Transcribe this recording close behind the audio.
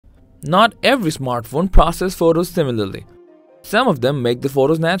Not every smartphone processes photos similarly. Some of them make the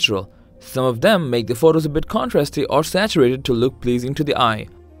photos natural. Some of them make the photos a bit contrasty or saturated to look pleasing to the eye.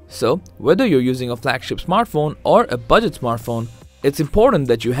 So, whether you're using a flagship smartphone or a budget smartphone, it's important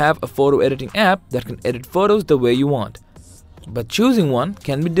that you have a photo editing app that can edit photos the way you want. But choosing one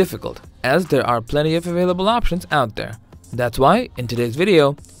can be difficult, as there are plenty of available options out there. That's why, in today's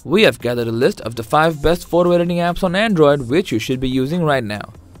video, we have gathered a list of the 5 best photo editing apps on Android which you should be using right now.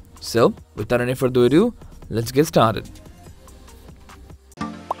 So, without any further ado, let's get started.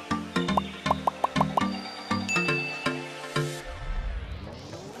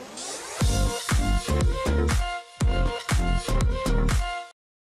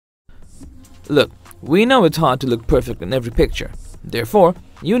 Look, we know it's hard to look perfect in every picture. Therefore,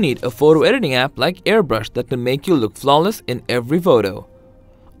 you need a photo editing app like AirBrush that can make you look flawless in every photo.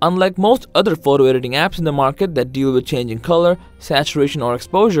 Unlike most other photo editing apps in the market that deal with changing color, saturation or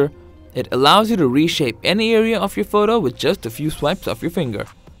exposure, it allows you to reshape any area of your photo with just a few swipes of your finger.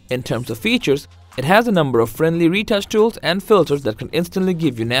 In terms of features, it has a number of friendly retouch tools and filters that can instantly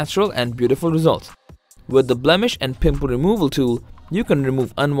give you natural and beautiful results. With the blemish and pimple removal tool, you can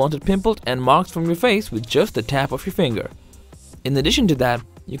remove unwanted pimples and marks from your face with just the tap of your finger. In addition to that,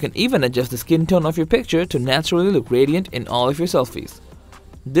 you can even adjust the skin tone of your picture to naturally look radiant in all of your selfies.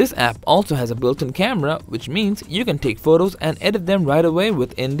 This app also has a built-in camera, which means you can take photos and edit them right away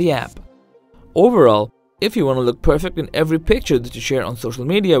within the app. Overall, if you want to look perfect in every picture that you share on social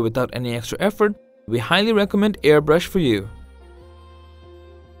media without any extra effort, we highly recommend AirBrush for you.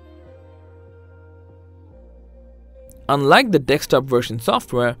 Unlike the desktop version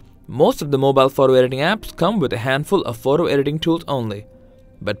software, most of the mobile photo editing apps come with a handful of photo editing tools only.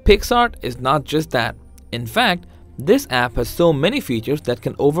 But PicsArt is not just that. In fact, this app has so many features that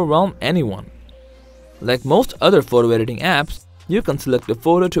can overwhelm anyone. Like most other photo editing apps, you can select a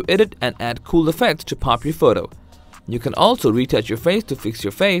photo to edit and add cool effects to pop your photo. You can also retouch your face to fix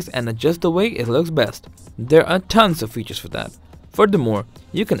your face and adjust the way it looks best. There are tons of features for that. Furthermore,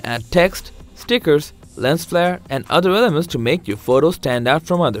 you can add text, stickers, lens flare, and other elements to make your photos stand out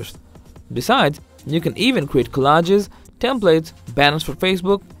from others. Besides, you can even create collages, templates, banners for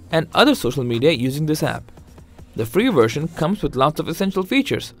Facebook, and other social media using this app. The free version comes with lots of essential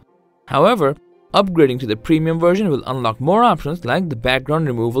features. However, upgrading to the premium version will unlock more options like the background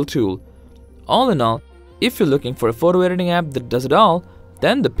removal tool. All in all, if you're looking for a photo editing app that does it all,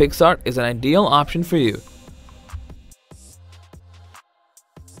 then the PicsArt is an ideal option for you.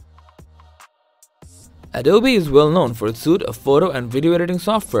 Adobe is well known for its suite of photo and video editing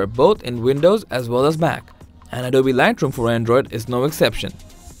software both in Windows as well as Mac, and Adobe Lightroom for Android is no exception.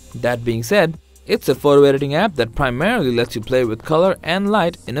 That being said, it's a photo editing app that primarily lets you play with color and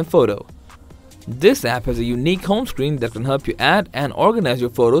light in a photo. This app has a unique home screen that can help you add and organize your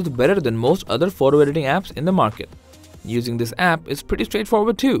photos better than most other photo editing apps in the market. Using this app is pretty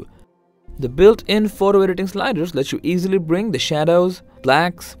straightforward too. The built-in photo editing sliders let you easily bring the shadows,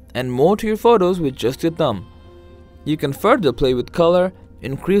 blacks, and more to your photos with just your thumb. You can further play with color,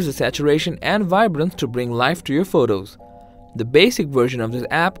 increase the saturation and vibrance to bring life to your photos. The basic version of this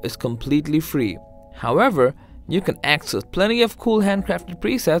app is completely free. However, you can access plenty of cool handcrafted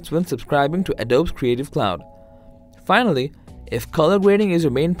presets when subscribing to Adobe's Creative Cloud. Finally, if color grading is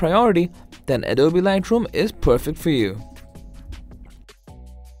your main priority, then Adobe Lightroom is perfect for you.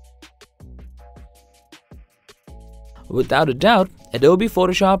 Without a doubt, Adobe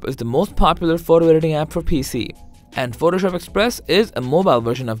Photoshop is the most popular photo editing app for PC, and Photoshop Express is a mobile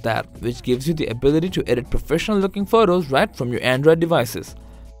version of that, which gives you the ability to edit professional-looking photos right from your Android devices.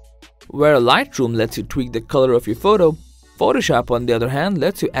 Where Lightroom lets you tweak the color of your photo, Photoshop on the other hand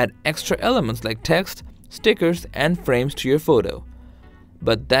lets you add extra elements like text, stickers, and frames to your photo.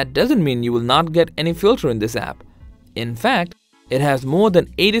 But that doesn't mean you will not get any filter in this app. In fact, it has more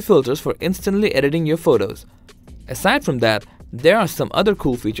than 80 filters for instantly editing your photos. Aside from that, there are some other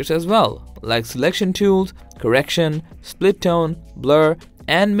cool features as well, like selection tools, correction, split tone, blur,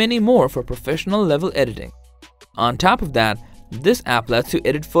 and many more for professional level editing. On top of that, this app lets you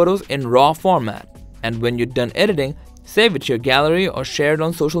edit photos in RAW format, and when you're done editing, save it to your gallery or share it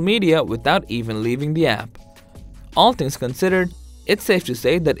on social media without even leaving the app. All things considered, it's safe to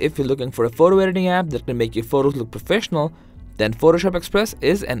say that if you're looking for a photo editing app that can make your photos look professional, then Photoshop Express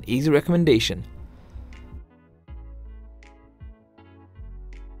is an easy recommendation.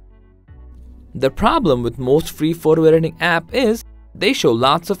 The problem with most free photo editing apps is they show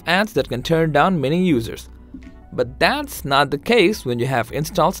lots of ads that can turn down many users. But that's not the case when you have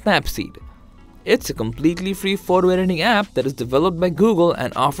installed Snapseed. It's a completely free photo editing app that is developed by Google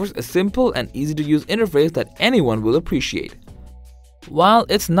and offers a simple and easy to use interface that anyone will appreciate. While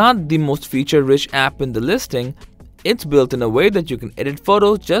it's not the most feature-rich app in the listing, it's built in a way that you can edit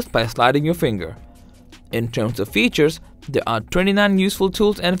photos just by sliding your finger. In terms of features, there are 29 useful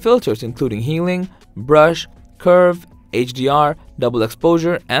tools and filters including healing, brush, curve, HDR, double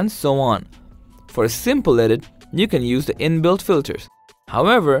exposure, and so on. For a simple edit, you can use the inbuilt filters.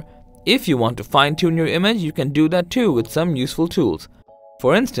 However, if you want to fine-tune your image, you can do that too with some useful tools.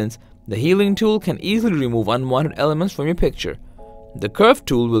 For instance, the healing tool can easily remove unwanted elements from your picture. The curve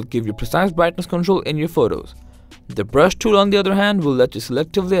tool will give you precise brightness control in your photos. The brush tool, on the other hand, will let you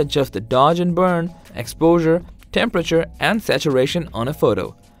selectively adjust the dodge and burn, exposure, temperature, and saturation on a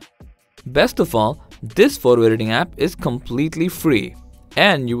photo. Best of all, this photo editing app is completely free,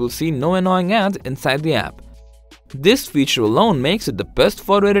 and you will see no annoying ads inside the app. This feature alone makes it the best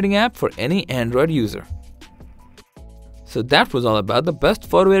photo editing app for any Android user. So that was all about the best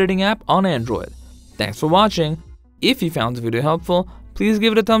photo editing app on Android. Thanks for watching. If you found the video helpful, please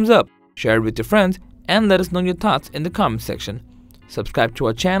give it a thumbs up, share it with your friends, and let us know your thoughts in the comment section. Subscribe to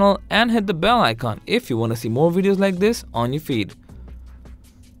our channel and hit the bell icon if you want to see more videos like this on your feed.